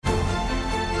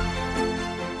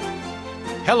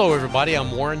Hello, everybody.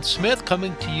 I'm Warren Smith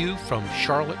coming to you from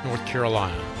Charlotte, North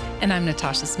Carolina. And I'm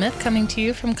Natasha Smith coming to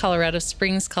you from Colorado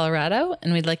Springs, Colorado,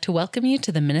 and we'd like to welcome you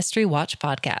to the Ministry Watch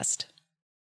podcast.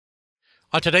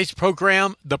 On today's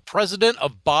program, the president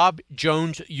of Bob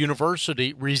Jones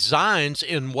University resigns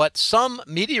in what some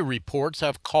media reports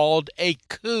have called a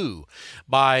coup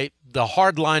by the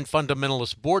hardline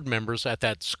fundamentalist board members at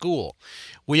that school.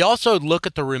 We also look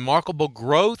at the remarkable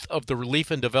growth of the relief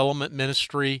and development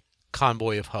ministry,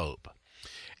 Convoy of Hope.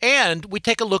 And we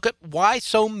take a look at why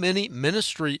so many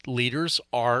ministry leaders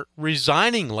are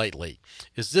resigning lately.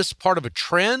 Is this part of a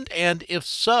trend? And if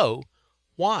so,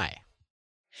 why?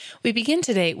 We begin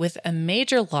today with a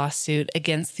major lawsuit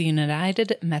against the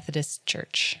United Methodist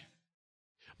Church.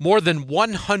 More than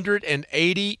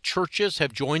 180 churches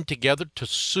have joined together to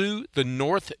sue the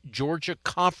North Georgia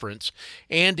Conference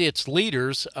and its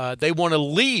leaders. They want to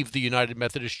leave the United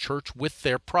Methodist Church with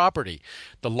their property.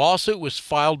 The lawsuit was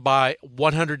filed by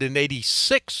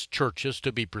 186 churches,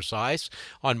 to be precise,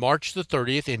 on March the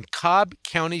 30th in Cobb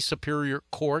County Superior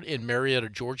Court in Marietta,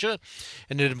 Georgia,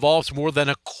 and it involves more than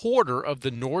a quarter of the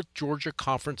North Georgia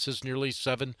Conference's nearly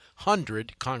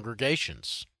 700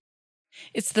 congregations.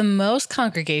 It's the most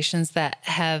congregations that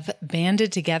have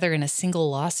banded together in a single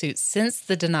lawsuit since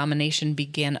the denomination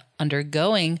began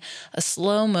undergoing a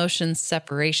slow-motion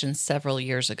separation several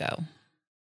years ago.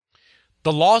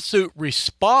 The lawsuit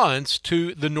responds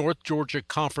to the North Georgia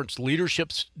Conference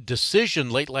leadership's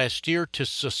decision late last year to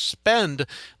suspend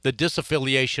the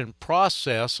disaffiliation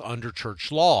process under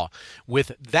church law.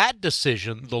 With that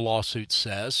decision, the lawsuit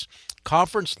says,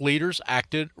 conference leaders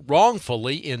acted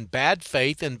wrongfully in bad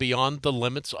faith and beyond the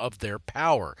limits of their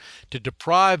power to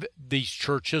deprive these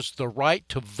churches the right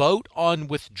to vote on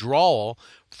withdrawal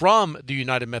from the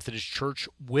United Methodist Church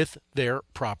with their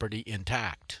property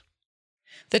intact.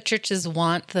 The churches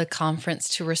want the conference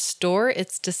to restore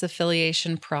its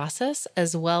disaffiliation process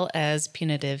as well as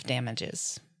punitive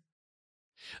damages.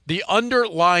 The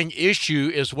underlying issue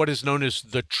is what is known as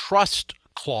the trust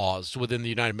clause within the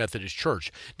United Methodist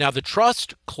Church. Now, the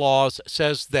trust clause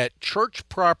says that church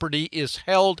property is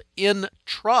held in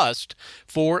trust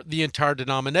for the entire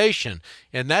denomination,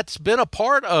 and that's been a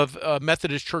part of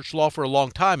Methodist Church law for a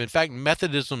long time. In fact,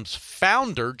 Methodism's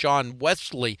founder, John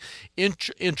Wesley,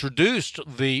 introduced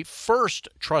the first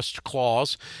trust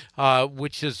clause,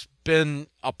 which has been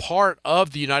a part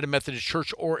of the United Methodist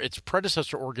Church or its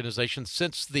predecessor organization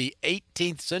since the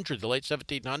 18th century, the late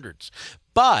 1700s.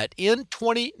 But in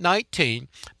 2019,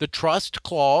 the trust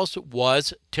clause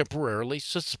was temporarily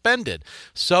suspended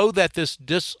so that this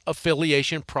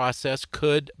disaffiliation process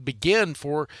could begin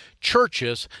for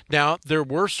churches. Now, there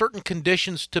were certain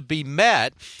conditions to be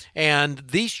met, and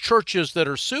these churches that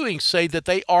are suing say that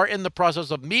they are in the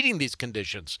process of meeting these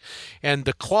conditions. And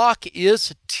the clock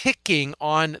is ticking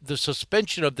on the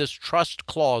suspension of this trust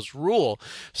clause rule.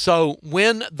 So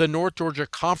when the North Georgia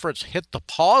Conference hit the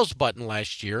pause button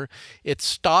last year, it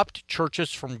stopped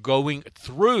churches from going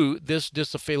through this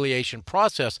disaffiliation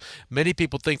process. Many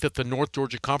people think that the North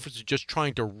Georgia Conference is just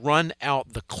trying to run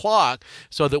out the clock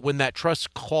so that when that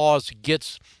trust clause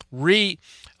gets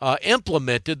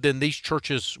implemented, then these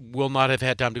churches will not have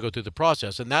had time to go through the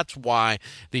process. And that's why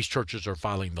these churches are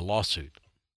filing the lawsuit.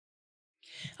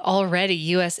 Already,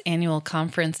 U.S. annual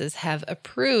conferences have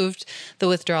approved the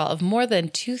withdrawal of more than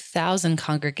 2,000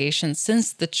 congregations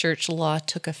since the church law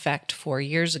took effect 4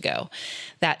 years ago.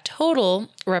 That total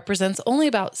represents only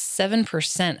about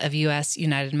 7% of U.S.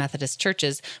 United Methodist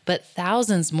churches, but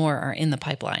thousands more are in the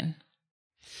pipeline.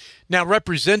 Now,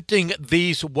 representing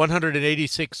these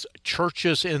 186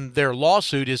 churches in their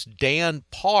lawsuit is Dan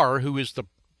Parr, who is the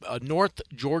North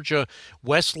Georgia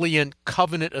Wesleyan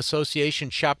Covenant Association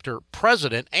chapter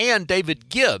president, and David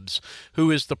Gibbs,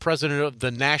 who is the president of the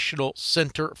National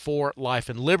Center for Life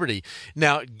and Liberty.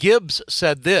 Now, Gibbs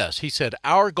said this. He said,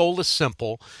 "Our goal is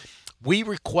simple. We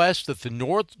request that the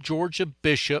North Georgia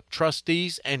bishop,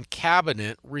 trustees, and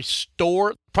cabinet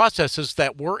restore processes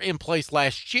that were in place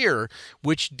last year,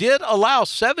 which did allow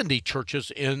 70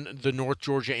 churches in the North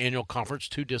Georgia Annual Conference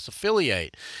to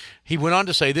disaffiliate." He went on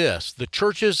to say this: "The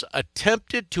churches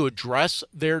attempted to address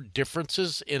their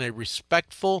differences in a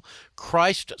respectful,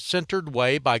 Christ-centered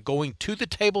way by going to the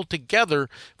table together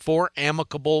for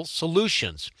amicable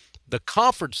solutions. The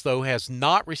conference, though, has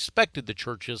not respected the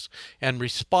churches and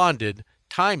responded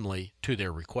timely to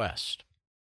their request."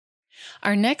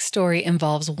 Our next story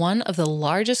involves one of the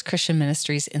largest Christian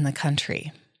ministries in the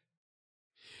country.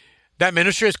 That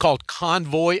ministry is called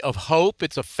Convoy of Hope.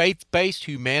 It's a faith-based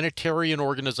humanitarian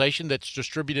organization that's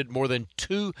distributed more than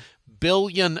 $2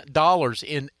 billion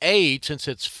in aid since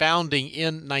its founding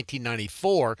in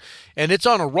 1994, and it's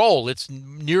on a roll. It's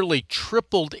nearly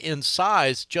tripled in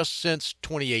size just since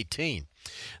 2018.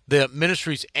 The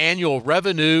ministry's annual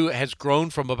revenue has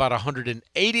grown from about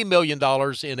 $180 million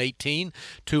in 18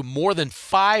 to more than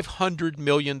 $500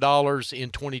 million in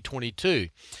 2022.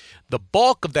 The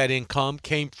bulk of that income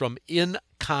came from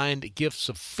in-kind gifts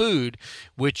of food,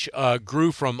 which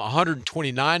grew from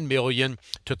 $129 million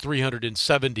to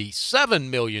 $377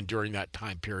 million during that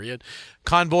time period.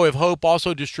 Convoy of Hope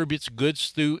also distributes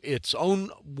goods through its own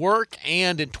work,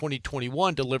 and in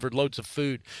 2021 delivered loads of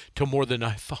food to more than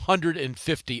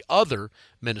 150 other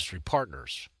ministry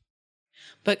partners.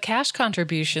 But cash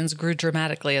contributions grew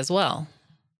dramatically as well.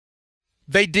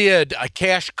 They did.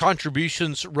 Cash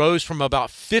contributions rose from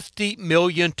about $50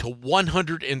 million to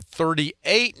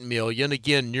 $138 million,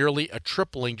 again, nearly a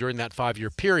tripling during that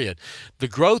 5-year period. The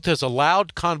growth has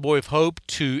allowed Convoy of Hope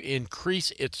to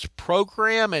increase its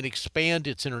program and expand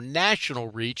its international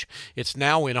reach. It's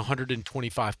now in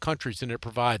 125 countries, and it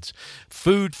provides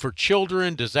food for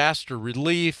children, disaster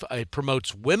relief. It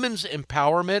promotes women's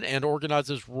empowerment and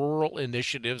organizes rural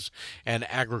initiatives and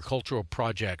agricultural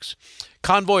projects.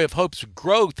 Convoy of Hope's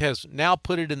growth has now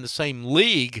put it in the same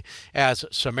league as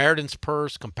Samaritan's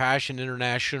Purse, Compassion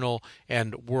International,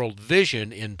 and World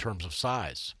Vision in terms of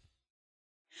size.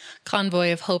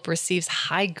 Convoy of Hope receives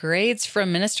high grades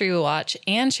from Ministry Watch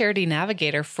and Charity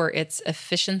Navigator for its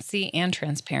efficiency and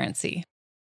transparency.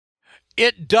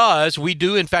 It does. We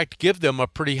do, in fact, give them a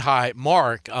pretty high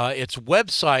mark. Its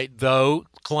website, though,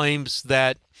 claims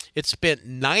that it spent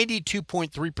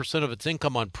 92.3% of its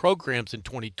income on programs in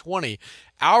 2020.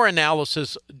 Our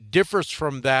analysis differs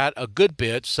from that a good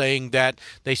bit, saying that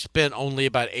they spent only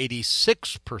about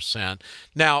 86%.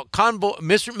 Now,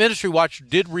 Ministry Watch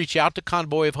did reach out to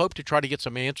Convoy of Hope to try to get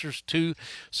some answers to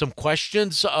some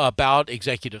questions about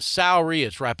executive salary,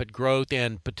 its rapid growth,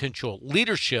 and potential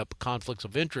leadership conflicts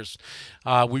of interest.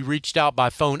 We reached out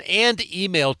by phone and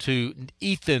email to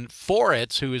Ethan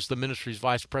Foritz, who is the ministry's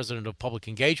vice president of public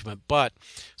engagement, but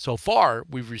so far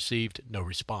we've received no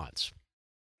response.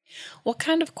 What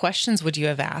kind of questions would you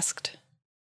have asked?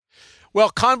 Well,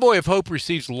 Convoy of Hope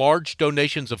receives large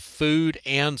donations of food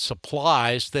and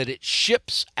supplies that it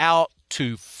ships out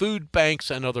to food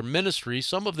banks and other ministries,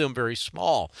 some of them very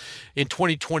small. In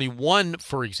 2021,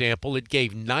 for example, it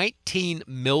gave $19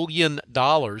 million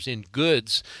in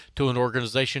goods to an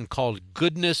organization called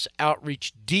Goodness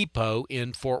Outreach Depot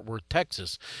in Fort Worth,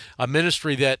 Texas, a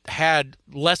ministry that had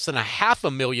less than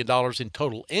 $500,000 in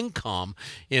total income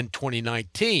in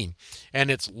 2019.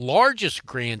 And its largest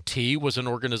grantee was an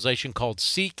organization called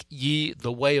Seek Ye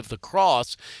the Way of the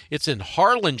Cross. It's in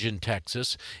Harlingen,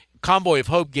 Texas. Convoy of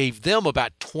Hope gave them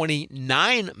about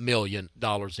 $29 million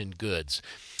in goods.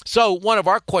 So one of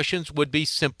our questions would be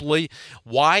simply,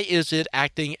 why is it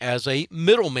acting as a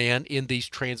middleman in these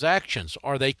transactions?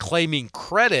 Are they claiming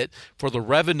credit for the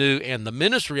revenue and the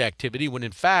ministry activity when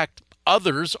in fact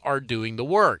others are doing the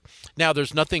work? Now,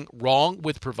 there's nothing wrong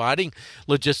with providing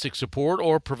logistic support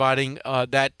or providing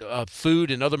that food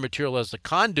and other material as a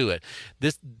conduit.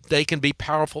 They can be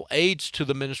powerful aids to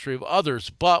the ministry of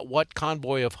others, but what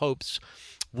Convoy of Hope's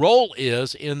role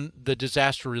is in the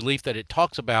disaster relief that it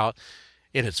talks about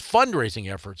in its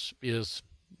fundraising efforts is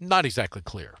not exactly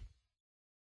clear.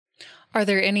 Are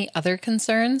there any other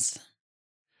concerns?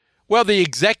 Well, the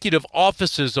executive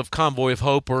offices of Convoy of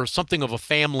Hope are something of a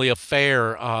family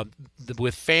affair,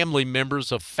 with family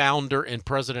members of founder and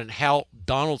President Hal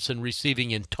Donaldson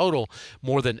receiving in total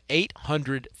more than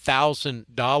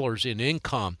 $800,000 in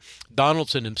income.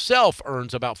 Donaldson himself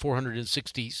earns about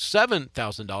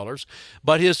 $467,000,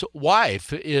 but his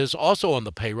wife is also on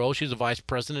the payroll. She's a vice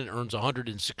president, earns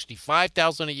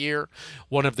 $165,000 a year.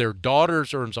 One of their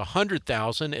daughters earns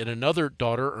 $100,000, and another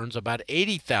daughter earns about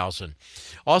 $80,000.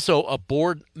 Also, a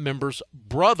board member's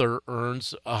brother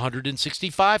earns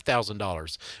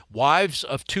 $165,000. Wives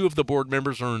of two of the board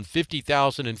members earn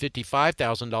 $50,000 and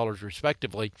 $55,000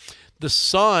 respectively. The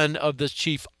son of the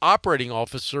chief operating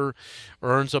officer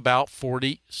earns about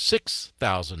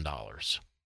 $46,000.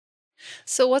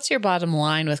 So what's your bottom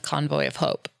line with Convoy of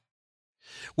Hope?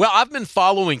 Well, I've been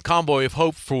following Convoy of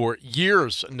Hope for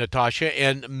years, Natasha,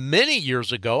 and many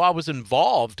years ago I was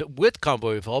involved with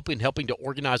Convoy of Hope in helping to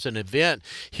organize an event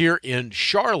here in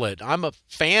Charlotte. I'm a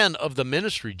fan of the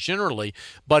ministry generally,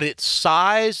 but its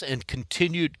size and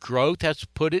continued growth has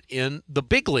put it in the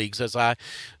big leagues, as I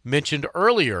mentioned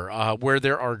earlier, where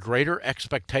there are greater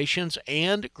expectations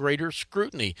and greater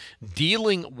scrutiny.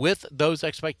 Dealing with those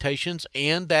expectations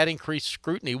and that increased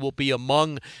scrutiny will be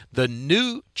among the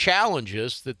new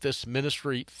challenges that this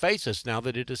ministry faces now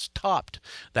that it has topped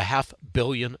the $500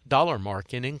 million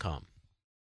mark in income.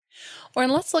 Warren,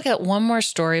 let's look at one more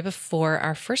story before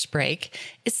our first break.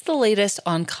 It's the latest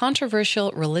on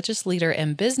controversial religious leader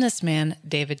and businessman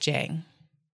David Jang.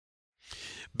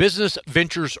 Business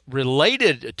ventures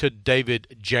related to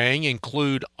David Jang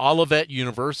include Olivet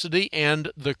University and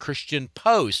the Christian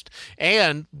Post,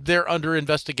 and they're under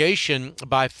investigation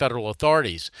by federal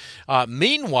authorities.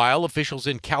 Meanwhile, officials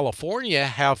in California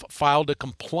have filed a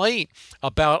complaint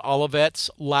about Olivet's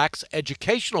lax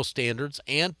educational standards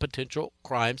and potential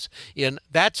crimes in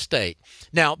that state.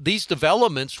 Now, these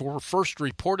developments were first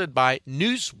reported by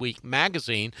Newsweek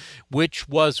magazine, which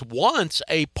was once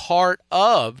a part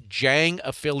of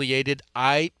Jang-affiliated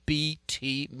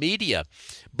IBT Media,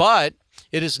 but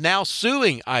it is now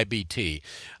suing IBT.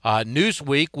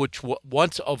 Newsweek, which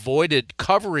once avoided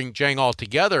covering Jang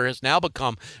altogether, has now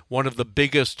become one of the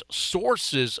biggest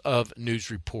sources of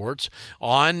news reports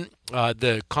on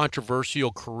the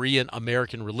controversial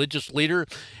Korean-American religious leader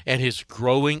and his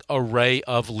growing array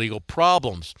of legal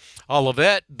problems.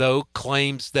 Olivet, though,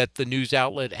 claims that the news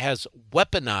outlet has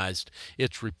weaponized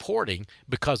its reporting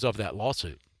because of that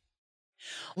lawsuit.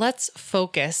 Let's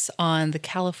focus on the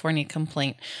California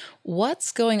complaint.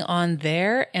 What's going on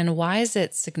there, and why is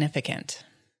it significant?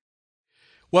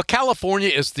 Well, California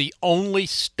is the only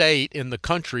state in the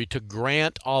country to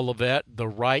grant Olivet the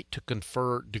right to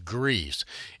confer degrees.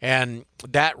 And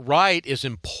that right is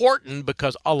important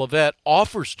because Olivet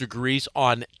offers degrees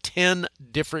on 10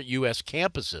 different U.S.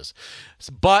 campuses.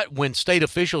 But when state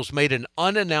officials made an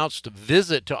unannounced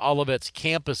visit to Olivet's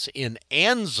campus in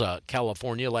Anza,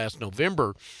 California last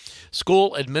November,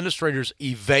 school administrators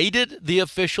evaded the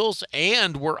officials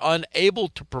and were unable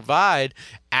to provide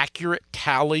accurate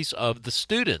tallies of the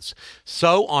students.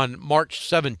 So on March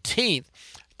 17th,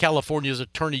 California's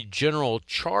Attorney General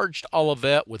charged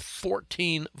Olivet with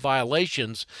 14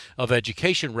 violations of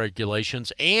education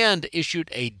regulations and issued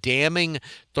a damning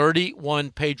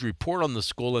 31-page report on the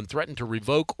school and threatened to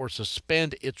revoke or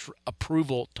suspend its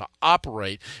approval to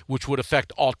operate, which would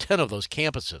affect all 10 of those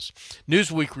campuses.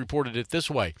 Newsweek reported it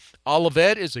this way: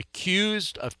 Olivet is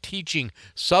accused of teaching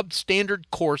substandard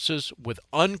courses with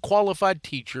unqualified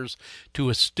teachers to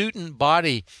a student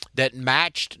body that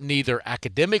matched neither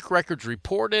academic records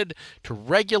reported to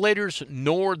regulators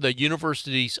nor the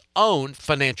university's own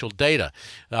financial data.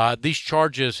 These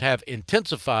charges have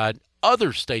intensified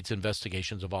other states'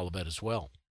 investigations of Olivet as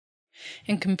well.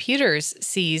 And computers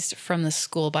seized from the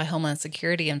school by Homeland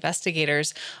Security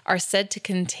investigators are said to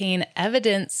contain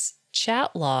evidence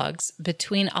chat logs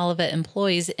between Olivet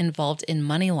employees involved in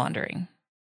money laundering.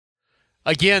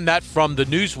 Again, that from the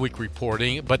Newsweek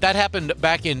reporting, but that happened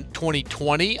back in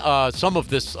 2020. Some of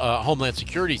this Homeland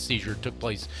Security seizure took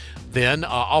place then.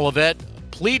 Olivet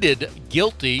pleaded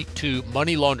guilty to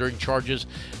money laundering charges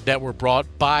that were brought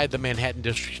by the Manhattan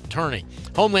District Attorney.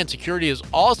 Homeland Security is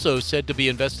also said to be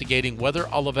investigating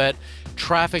whether Olivet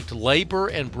trafficked labor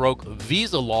and broke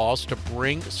visa laws to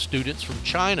bring students from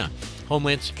China.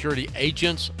 Homeland Security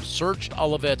agents searched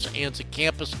Olivet's Anza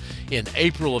campus in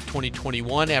April of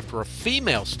 2021 after a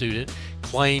female student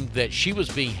claimed that she was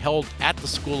being held at the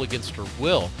school against her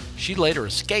will. She later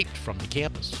escaped from the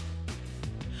campus.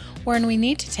 Warren, we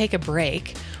need to take a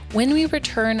break. When we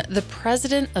return, the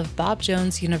president of Bob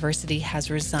Jones University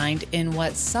has resigned in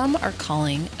what some are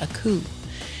calling a coup.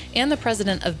 And the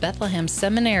president of Bethlehem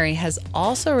Seminary has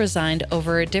also resigned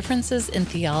over differences in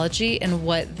theology and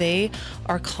what they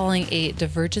are calling a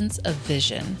divergence of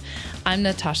vision. I'm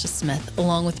Natasha Smith.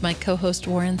 Along with my co-host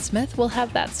Warren Smith, we'll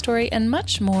have that story and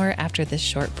much more after this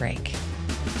short break.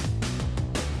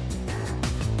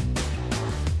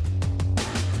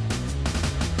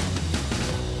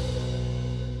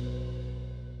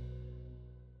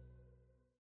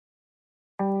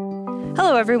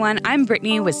 Hello, everyone. I'm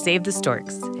Brittany with Save the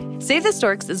Storks. Save the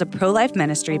Storks is a pro-life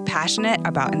ministry passionate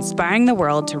about inspiring the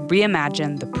world to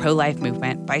reimagine the pro-life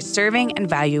movement by serving and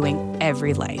valuing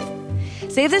every life.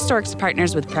 Save the Storks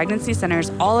partners with pregnancy centers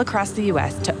all across the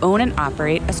U.S. to own and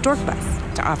operate a stork bus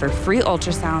to offer free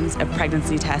ultrasounds and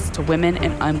pregnancy tests to women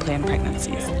in unplanned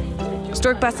pregnancies.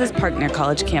 Stork buses park near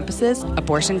college campuses,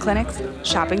 abortion clinics,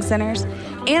 shopping centers,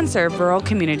 and serve rural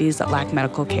communities that lack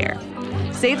medical care.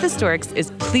 Save the Storks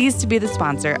is pleased to be the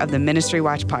sponsor of the Ministry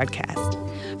Watch podcast.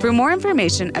 For more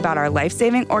information about our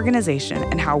life-saving organization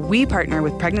and how we partner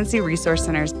with pregnancy resource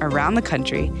centers around the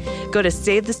country, go to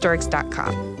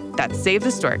SaveTheStorks.com. That's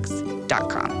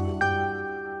SaveTheStorks.com.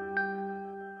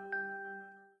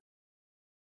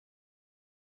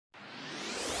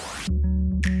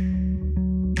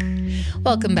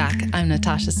 Welcome back. I'm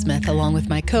Natasha Smith, along with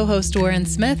my co-host Warren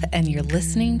Smith, and you're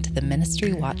listening to the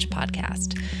Ministry Watch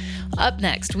podcast. Up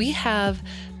next, we have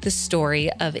the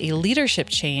story of a leadership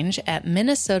change at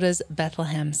Minnesota's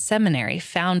Bethlehem Seminary,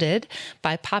 founded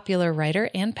by popular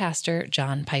writer and pastor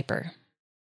John Piper.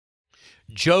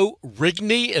 Joe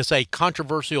Rigney is a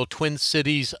controversial Twin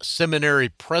Cities seminary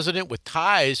president with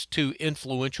ties to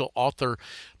influential author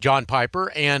John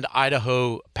Piper and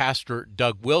Idaho pastor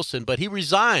Doug Wilson, but he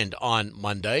resigned on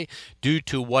Monday due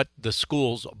to what the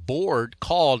school's board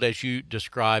called, as you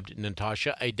described,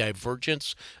 Natasha, a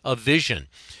divergence of vision.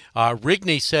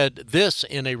 Rigney said this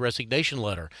in a resignation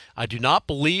letter: "I do not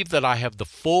believe that I have the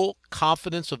full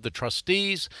confidence of the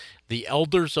trustees, the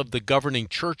elders of the governing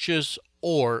churches,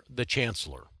 or the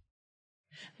chancellor."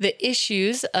 The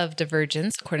issues of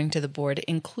divergence, according to the board,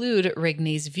 include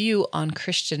Rigney's view on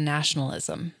Christian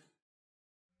nationalism.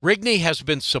 Rigney has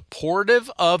been supportive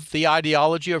of the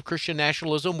ideology of Christian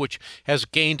nationalism, which has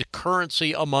gained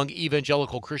currency among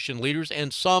evangelical Christian leaders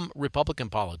and some Republican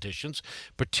politicians,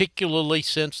 particularly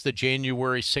since the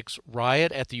January 6th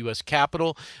riot at the U.S.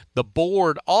 Capitol. The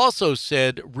board also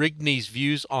said Rigney's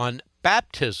views on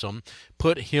baptism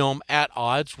put him at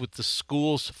odds with the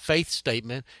school's faith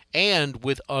statement and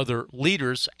with other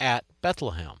leaders at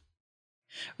Bethlehem.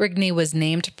 Rigney was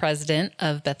named president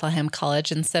of Bethlehem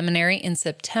College and Seminary in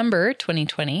September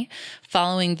 2020,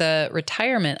 following the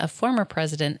retirement of former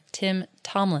president Tim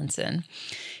Tomlinson.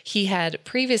 He had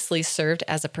previously served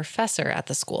as a professor at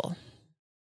the school.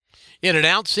 In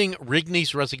announcing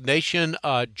Rigney's resignation,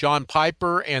 John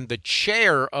Piper and the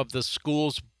chair of the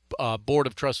school's Board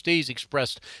of Trustees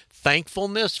expressed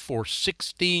thankfulness for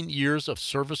 16 years of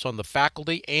service on the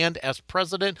faculty and as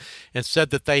president, and said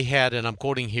that they had, and I'm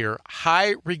quoting here,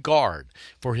 high regard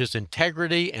for his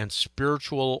integrity and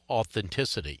spiritual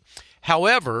authenticity.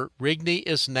 However, Rigney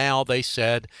is now, they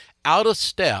said, out of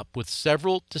step with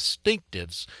several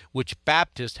distinctives which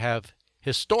Baptists have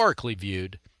historically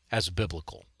viewed as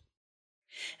biblical.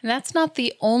 And that's not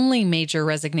the only major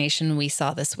resignation we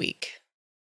saw this week.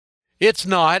 It's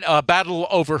not. A battle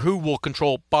over who will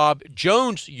control Bob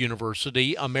Jones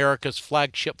University, America's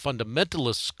flagship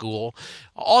fundamentalist school,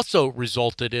 also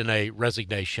resulted in a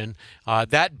resignation.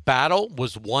 That battle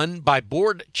was won by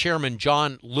board chairman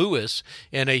John Lewis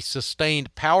in a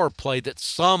sustained power play that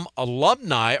some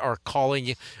alumni are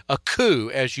calling a coup,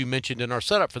 as you mentioned in our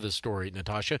setup for this story,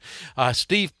 Natasha.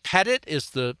 Steve Pettit is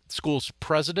the school's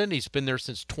president. He's been there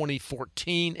since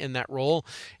 2014 in that role,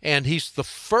 and he's the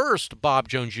first Bob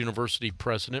Jones University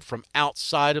president from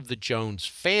outside of the Jones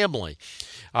family.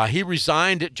 He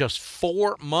resigned just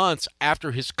 4 months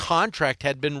after his contract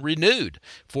had been renewed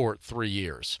for 3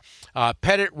 years.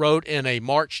 Pettit wrote in a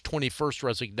March 21st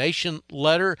resignation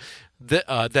letter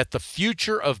that the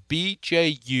future of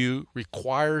BJU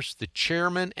requires the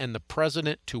chairman and the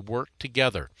president to work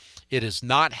together. It is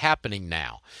not happening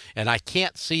now, and I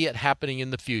can't see it happening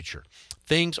in the future.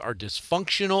 Things are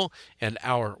dysfunctional, and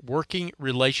our working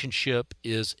relationship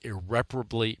is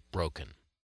irreparably broken.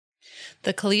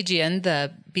 The Collegian,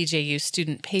 the BJU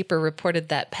student paper, reported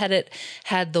that Pettit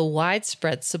had the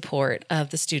widespread support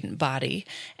of the student body,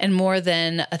 and more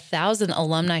than 1,000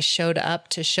 alumni showed up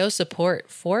to show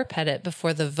support for Pettit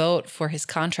before the vote for his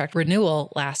contract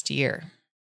renewal last year.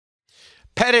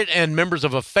 Pettit and members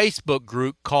of a Facebook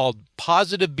group called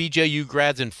Positive BJU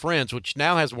Grads and Friends, which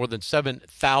now has more than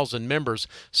 7,000 members,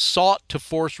 sought to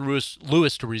force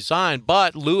Lewis to resign,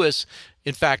 but Lewis,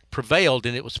 in fact, prevailed,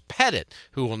 and it was Pettit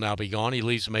who will now be gone. He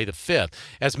leaves May the 5th.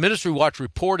 As Ministry Watch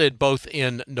reported both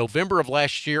in November of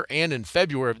last year and in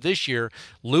February of this year,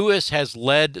 Lewis has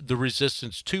led the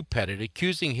resistance to Pettit,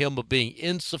 accusing him of being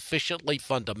insufficiently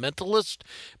fundamentalist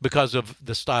because of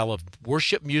the style of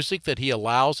worship music that he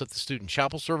allows at the student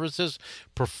chapel services,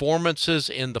 performances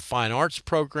in the fine arts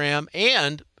program,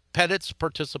 and Pettit's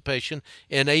participation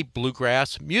in a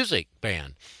bluegrass music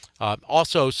band.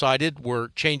 Also cited were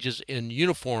changes in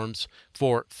uniforms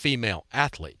for female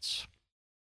athletes.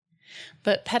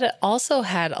 But Pettit also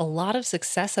had a lot of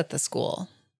success at the school.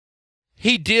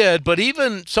 He did, but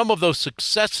even some of those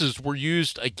successes were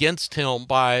used against him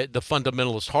by the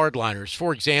fundamentalist hardliners.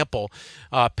 For example,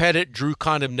 Pettit drew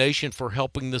condemnation for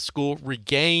helping the school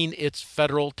regain its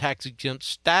federal tax-exempt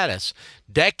status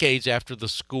decades after the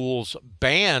school's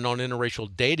ban on interracial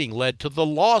dating led to the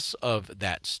loss of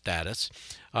that status.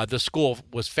 The school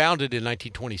was founded in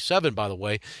 1927, by the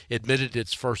way, admitted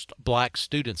its first black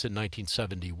students in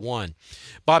 1971.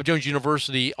 Bob Jones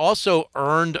University also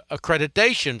earned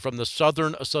accreditation from the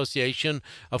Southern Association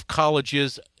of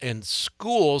Colleges and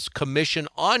Schools Commission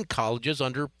on Colleges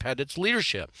under Pettit's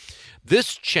leadership.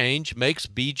 This change makes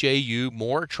BJU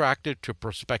more attractive to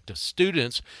prospective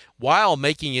students while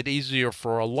making it easier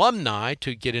for alumni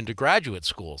to get into graduate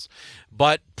schools.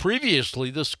 But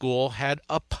previously, the school had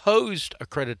opposed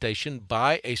accreditation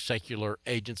by a secular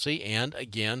agency, and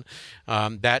again,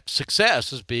 that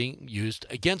success is being used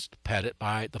against Pettit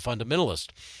by the fundamentalists.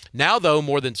 Now, though,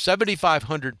 more than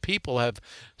 7,500 people have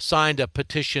signed a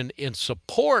petition in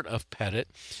support of Pettit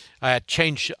at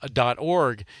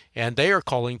change.org, and they are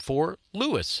calling for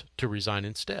Lewis to resign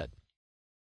instead.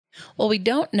 Well, we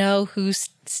don't know who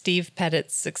Steve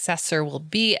Pettit's successor will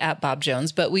be at Bob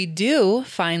Jones, but we do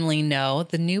finally know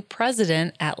the new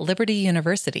president at Liberty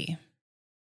University.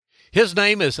 His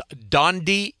name is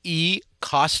Dondi E.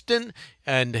 Costin,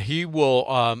 and he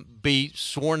will be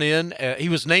sworn in. He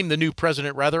was named the new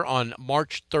president, on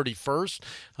March 31st,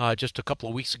 just a couple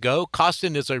of weeks ago.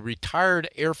 Costin is a retired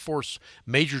Air Force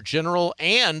Major General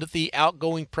and the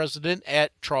outgoing president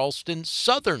at Charleston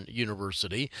Southern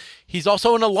University. He's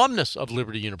also an alumnus of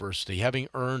Liberty University, having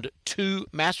earned 2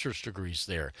 master's degrees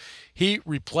there. He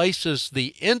replaces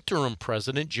the interim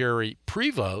president, Jerry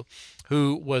Prevost,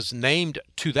 who was named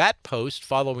to that post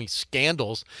following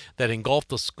scandals that engulfed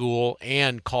the school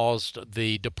and caused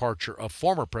the departure of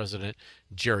former president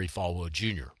Jerry Falwell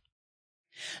Jr.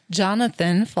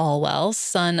 Jonathan Falwell,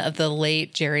 son of the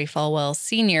late Jerry Falwell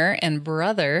Sr. and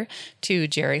brother to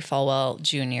Jerry Falwell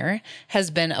Jr.,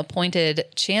 has been appointed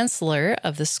chancellor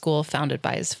of the school founded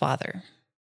by his father.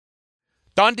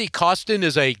 Dondi Costin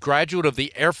is a graduate of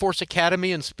the Air Force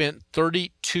Academy and spent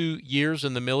 32 years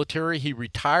in the military. He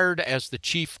retired as the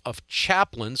chief of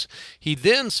chaplains. He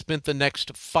then spent the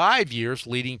next 5 years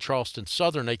leading Charleston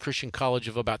Southern, a Christian college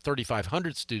of about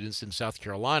 3,500 students in South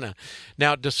Carolina.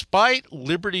 Now, despite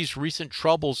Liberty's recent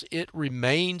troubles, it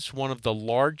remains one of the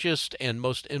largest and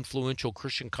most influential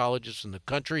Christian colleges in the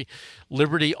country.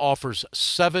 Liberty offers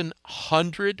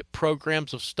 700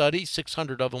 programs of study,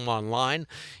 600 of them online.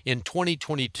 In 2022,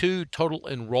 total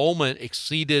enrollment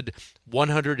exceeded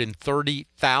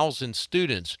 130,000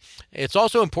 students. It's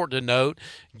also important to note,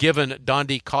 given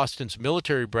Dondi Costin's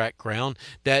military background,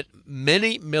 that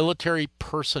many military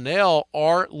personnel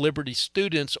are Liberty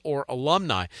students or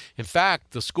alumni. In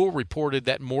fact, the school reported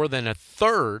that more than a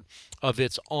third of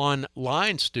its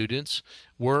online students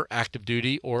were active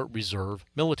duty or reserve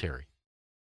military.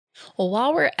 Well,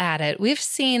 while we're at it, we've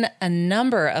seen a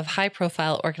number of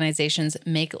high-profile organizations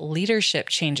make leadership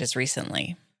changes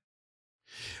recently.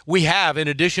 We have, in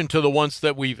addition to the ones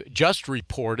that we've just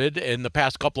reported, in the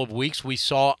past couple of weeks, we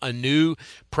saw a new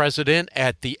president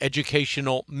at the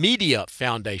Educational Media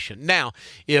Foundation. Now,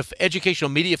 if Educational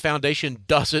Media Foundation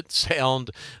doesn't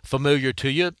sound familiar to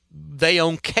you, they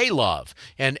own K-Love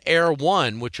and Air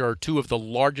One, which are 2 of the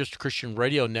largest Christian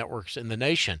radio networks in the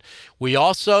nation. We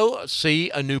also see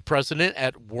a new president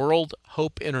at World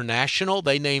Hope International.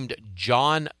 They named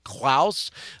John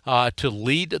Klaus to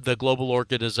lead the global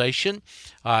organization.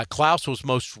 Klaus was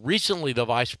most recently the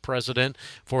vice president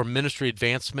for ministry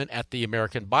advancement at the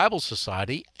American Bible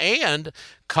Society, and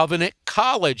Covenant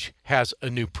College has a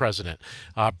new president.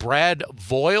 Brad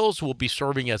Voiles will be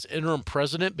serving as interim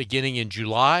president beginning in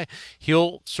July.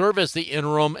 He'll serve as the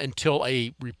interim until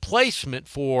a replacement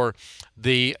for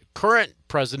the current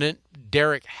president,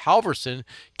 Derek Halverson,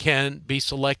 can be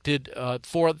selected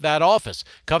for that office.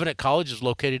 Covenant College is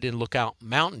located in Lookout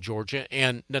Mountain, Georgia.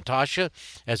 And Natasha,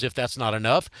 as if that's not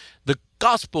enough, the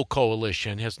Gospel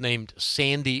Coalition has named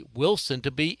Sandy Wilson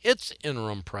to be its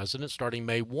interim president starting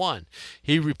May 1.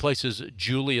 He replaces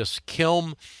Julius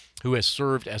Kilm, who has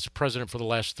served as president for the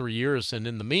last 3 years. And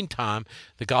in the meantime,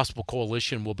 the Gospel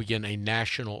Coalition will begin a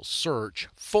national search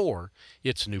for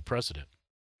its new president.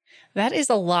 That is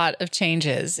a lot of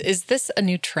changes. Is this a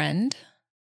new trend?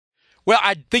 Well,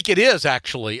 I think it is,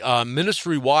 actually.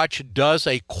 Ministry Watch does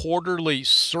a quarterly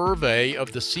survey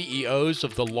of the CEOs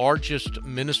of the largest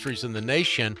ministries in the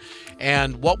nation,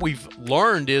 and what we've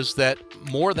learned is that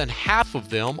more than half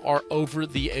of them are over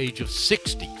the age of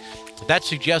 60. That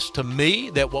suggests to me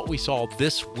that what we saw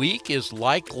this week is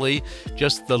likely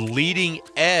just the leading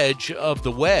edge of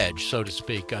the wedge, so to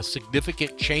speak, a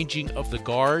significant changing of the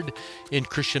guard in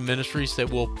Christian ministries that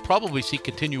we'll probably see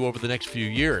continue over the next few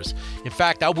years. In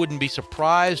fact, I wouldn't be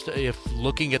surprised if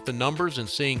looking at the numbers and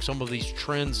seeing some of these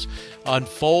trends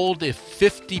unfold, if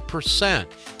 50%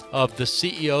 of the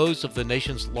CEOs of the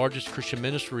nation's largest Christian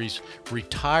ministries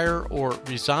retire or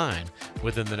resign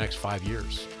within the next 5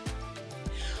 years.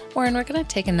 Warren, we're going to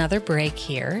take another break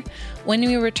here. When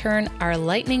we return, our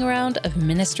lightning round of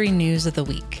ministry news of the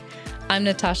week. I'm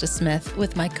Natasha Smith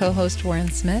with my co-host Warren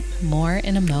Smith. More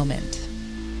in a moment.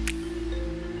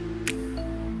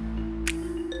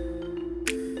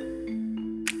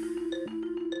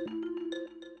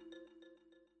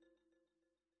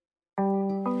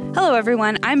 Hello,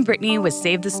 everyone. I'm Brittany with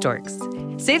Save the Storks.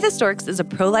 Save the Storks is a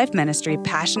pro-life ministry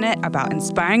passionate about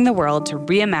inspiring the world to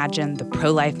reimagine the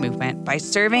pro-life movement by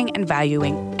serving and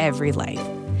valuing every life.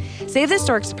 Save the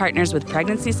Storks partners with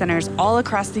pregnancy centers all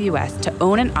across the U.S. to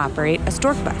own and operate a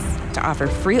stork bus to offer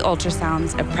free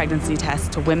ultrasounds and pregnancy tests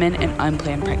to women in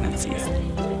unplanned pregnancies.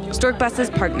 Stork buses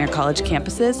park near college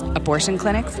campuses, abortion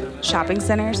clinics, shopping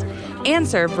centers, and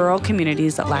serve rural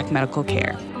communities that lack medical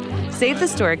care. Save the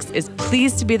Storks is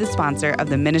pleased to be the sponsor of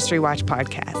the Ministry Watch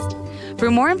podcast. For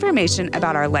more information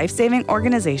about our life-saving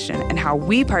organization and how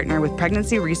we partner with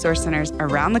pregnancy resource centers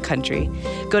around the country,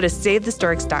 go to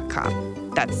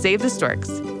SaveTheStorks.com. That's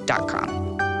SaveTheStorks.com.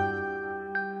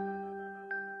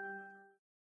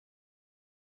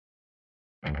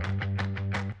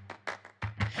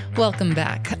 Welcome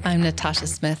back. I'm Natasha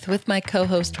Smith with my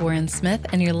co-host Warren Smith,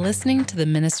 and you're listening to the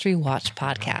Ministry Watch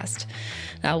podcast.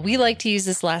 Now, we like to use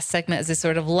this last segment as a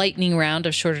sort of lightning round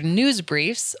of shorter news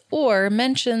briefs or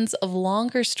mentions of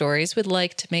longer stories we'd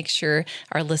like to make sure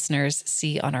our listeners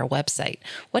see on our website.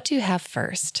 What do you have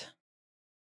first?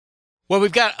 Well,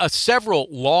 we've got several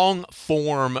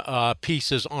long-form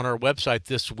pieces on our website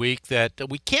this week that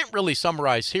we can't really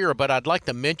summarize here, but I'd like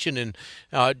to mention and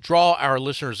draw our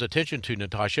listeners' attention to,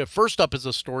 Natasha. First up is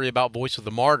a story about Voice of the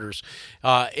Martyrs.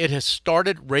 It has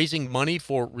started raising money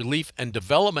for relief and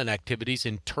development activities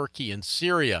in Turkey and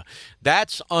Syria.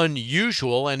 That's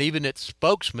unusual, and even its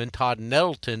spokesman, Todd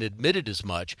Nettleton, admitted as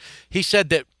much. He said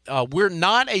that we're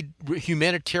not a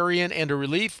humanitarian and a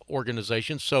relief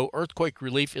organization, so earthquake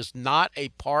relief is not a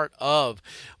part of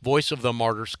Voice of the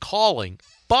Martyrs' calling.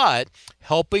 But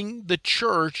helping the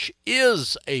church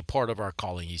is a part of our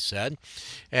calling, he said.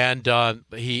 And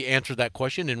he answered that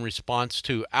question in response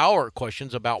to our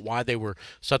questions about why they were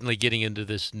suddenly getting into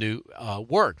this new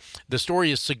work. The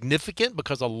story is significant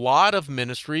because a lot of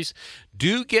ministries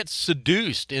do get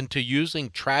seduced into using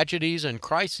tragedies and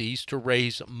crises to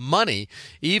raise money,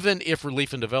 even if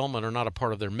relief and development are not a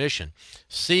part of their mission.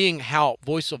 Seeing how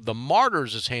Voice of the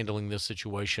Martyrs is handling this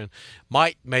situation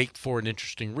might make for an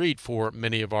interesting read for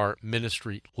many of our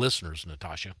ministry listeners,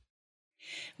 Natasha.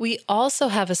 We also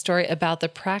have a story about the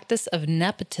practice of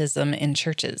nepotism in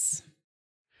churches.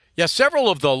 Yeah, several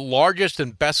of the largest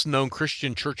and best-known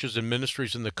Christian churches and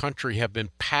ministries in the country have been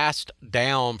passed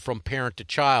down from parent to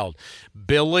child.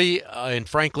 Billy and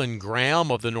Franklin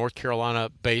Graham of the North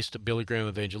Carolina-based Billy Graham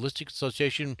Evangelistic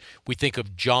Association. We think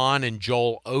of John and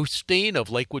Joel Osteen of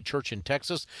Lakewood Church in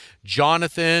Texas.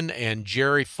 Jonathan and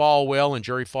Jerry Falwell and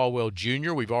Jerry Falwell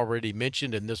Jr., we've already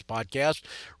mentioned in this podcast.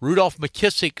 Rudolph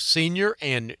McKissick Sr.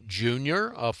 and Jr.,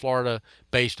 a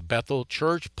Florida-based Bethel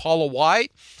Church. Paula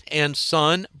White and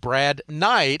son Brad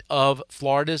Knight of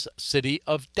Florida's City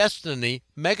of Destiny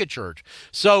megachurch.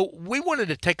 So we wanted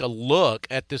to take a look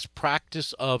at this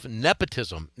practice of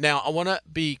nepotism. Now, I want to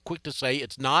be quick to say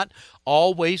it's not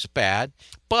always bad,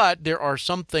 but there are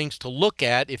some things to look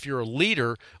at if you're a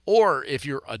leader or if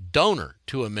you're a donor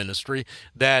to a ministry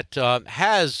that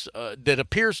that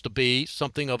appears to be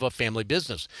something of a family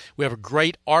business. We have a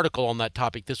great article on that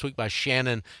topic this week by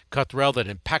Shannon Cuthrell that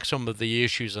unpacks some of the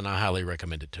issues, and I highly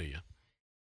recommend it to you.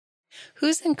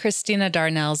 Who's in Christina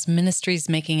Darnell's Ministries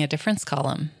Making a Difference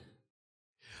column?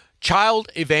 Child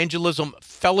Evangelism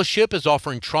Fellowship is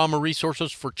offering trauma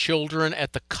resources for children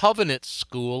at the Covenant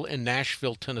School in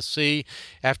Nashville, Tennessee,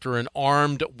 after an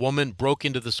armed woman broke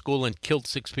into the school and killed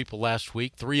 6 people last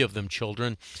week, 3 of them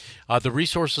children. The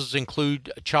resources include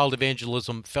Child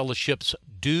Evangelism Fellowship's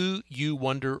Do You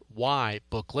Wonder Why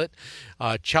booklet.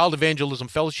 Child Evangelism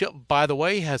Fellowship, by the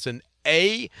way, has an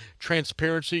A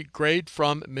transparency grade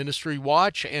from Ministry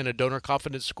Watch and a donor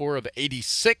confidence score of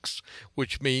 86,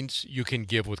 which means you can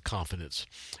give with confidence.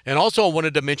 And also I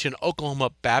wanted to mention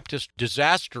Oklahoma Baptist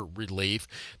Disaster Relief.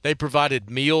 They provided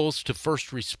meals to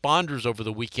first responders over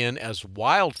the weekend as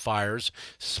wildfires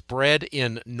spread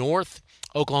in North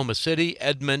Oklahoma City,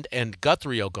 Edmond, and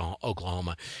Guthrie,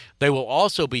 Oklahoma. They will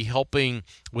also be helping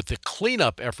with the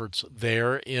cleanup efforts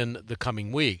there in the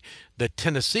coming week. The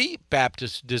Tennessee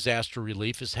Baptist Disaster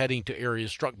Relief is heading to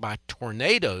areas struck by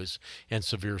tornadoes and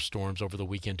severe storms over the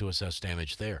weekend to assess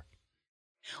damage there.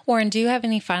 Warren, do you have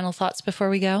any final thoughts before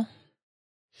we go?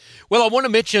 Well, I want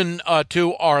to mention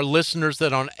to our listeners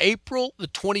that on April the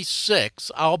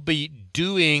 26th, I'll be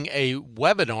doing a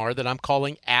webinar that I'm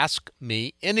calling Ask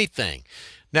Me Anything.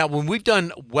 Now, when we've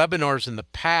done webinars in the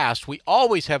past, we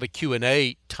always have a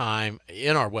Q&A time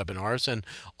in our webinars, and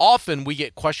often we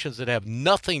get questions that have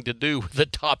nothing to do with the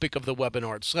topic of the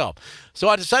webinar itself. So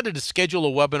I decided to schedule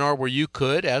a webinar where you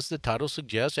could, as the title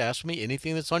suggests, ask me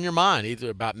anything that's on your mind, either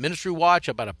about Ministry Watch,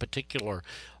 about a particular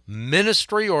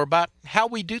ministry, or about how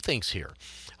we do things here.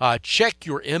 Check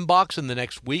your inbox in the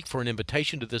next week for an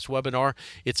invitation to this webinar.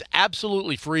 It's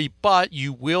absolutely free, but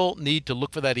you will need to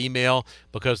look for that email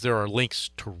because there are links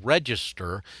to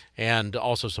register and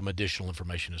also some additional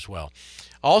information as well.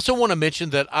 I also want to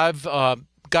mention that I've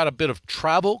got a bit of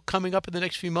travel coming up in the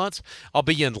next few months. I'll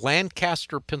be in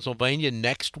Lancaster, Pennsylvania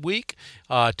next week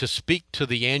to speak to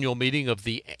the annual meeting of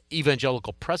the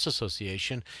Evangelical Press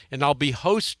Association, and I'll be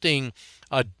hosting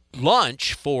a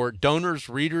lunch for donors,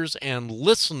 readers, and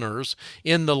listeners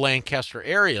in the Lancaster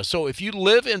area. So if you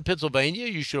live in Pennsylvania,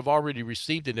 you should have already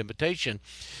received an invitation.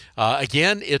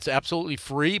 Again, it's absolutely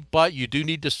free, but you do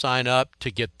need to sign up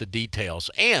to get the details.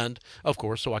 And, of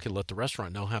course, so I can let the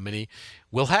restaurant know how many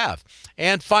we'll have.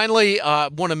 And finally, I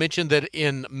want to mention that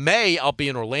in May, I'll be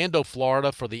in Orlando,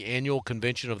 Florida for the annual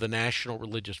convention of the National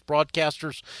Religious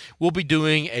Broadcasters. We'll be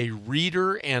doing a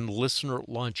reader and listener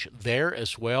lunch there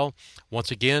as well. Once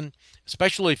again,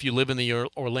 especially if you live in the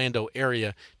Orlando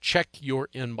area, check your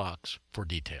inbox for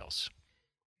details.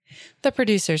 The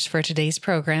producers for today's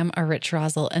program are Rich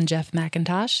Roszel and Jeff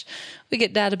McIntosh. We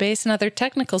get database and other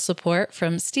technical support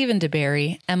from Stephen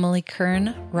DuBarry, Emily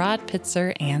Kern, Rod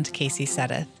Pitzer, and Casey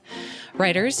Sudduth.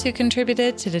 Writers who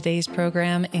contributed to today's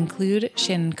program include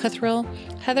Shannon Cuthrell,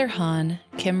 Heather Hahn,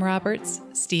 Kim Roberts,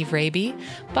 Steve Rabey,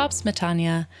 Bob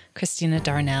Smietana, Christina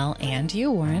Darnell, and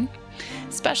you, Warren.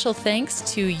 Special thanks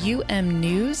to UM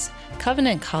News,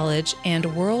 Covenant College,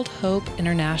 and World Hope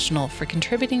International for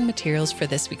contributing materials for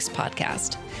this week's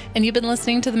podcast. And you've been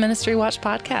listening to the Ministry Watch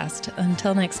podcast.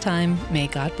 Until next time, may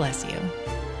God bless you.